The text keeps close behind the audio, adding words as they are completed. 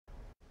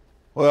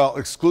Well,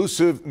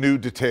 exclusive new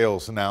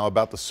details now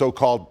about the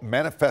so-called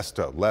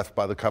manifesto left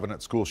by the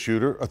Covenant school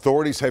shooter.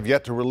 Authorities have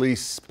yet to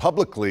release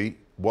publicly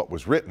what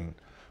was written,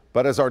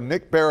 but as our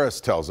Nick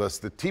Barris tells us,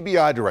 the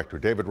TBI director,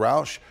 David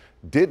Roush,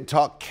 did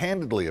talk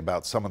candidly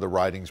about some of the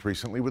writings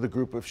recently with a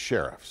group of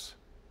sheriffs.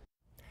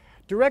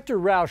 Director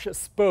Roush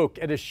spoke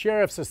at a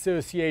Sheriff's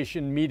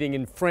Association meeting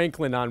in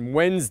Franklin on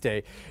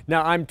Wednesday.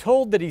 Now, I'm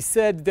told that he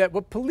said that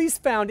what police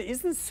found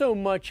isn't so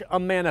much a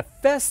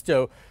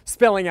manifesto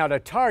spelling out a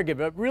target,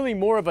 but really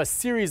more of a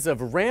series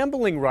of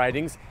rambling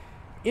writings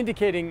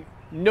indicating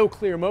no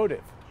clear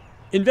motive.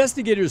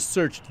 Investigators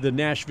searched the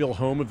Nashville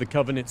home of the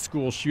Covenant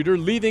school shooter,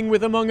 leaving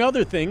with, among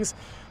other things,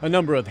 a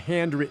number of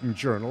handwritten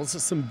journals,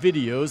 some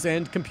videos,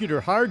 and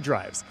computer hard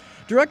drives.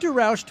 Director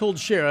Roush told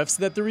sheriffs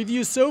that the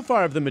review so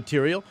far of the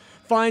material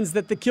finds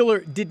that the killer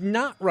did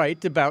not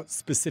write about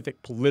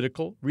specific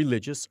political,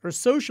 religious, or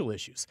social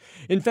issues.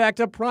 In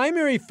fact, a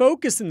primary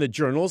focus in the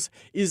journals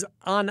is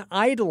on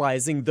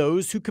idolizing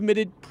those who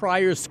committed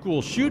prior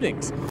school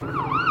shootings.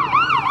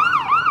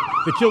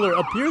 The killer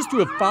appears to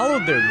have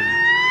followed their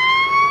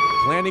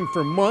lead, planning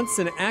for months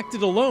and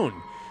acted alone.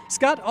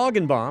 Scott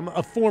Augenbaum,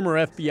 a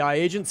former FBI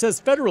agent,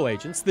 says federal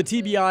agents, the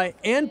TBI,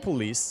 and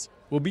police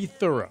will be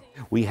thorough.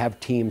 We have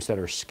teams that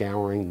are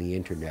scouring the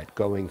internet,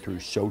 going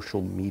through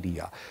social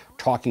media,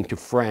 talking to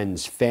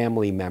friends,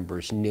 family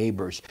members,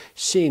 neighbors,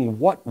 seeing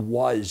what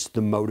was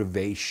the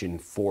motivation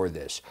for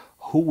this,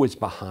 who was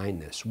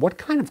behind this, what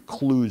kind of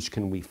clues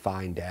can we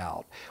find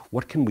out,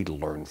 what can we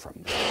learn from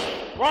this.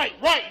 Right.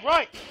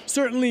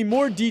 Certainly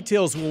more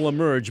details will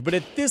emerge, but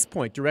at this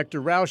point,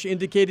 Director Roush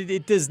indicated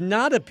it does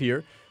not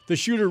appear the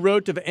shooter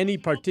wrote of any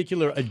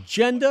particular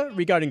agenda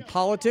regarding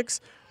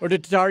politics or to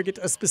target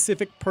a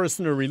specific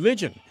person or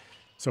religion.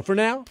 So for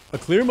now, a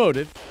clear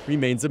motive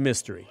remains a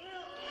mystery.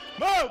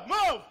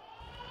 Move!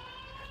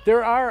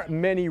 There are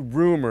many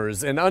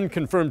rumors and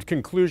unconfirmed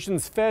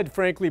conclusions fed,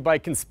 frankly, by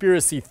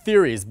conspiracy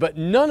theories, but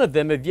none of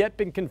them have yet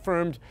been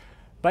confirmed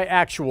by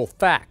actual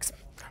facts.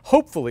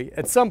 Hopefully,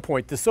 at some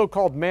point, the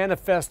so-called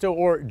manifesto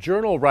or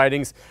journal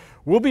writings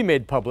will be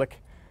made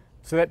public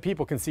so that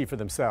people can see for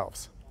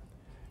themselves.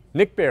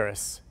 Nick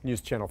Barris,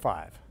 News Channel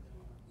 5.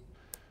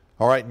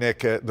 All right, Nick,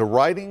 the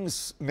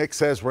writings, Nick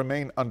says,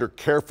 remain under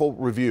careful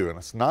review. And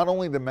it's not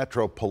only the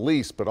Metro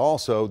Police, but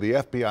also the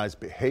FBI's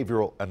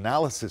Behavioral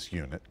Analysis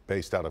Unit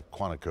based out of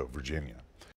Quantico, Virginia.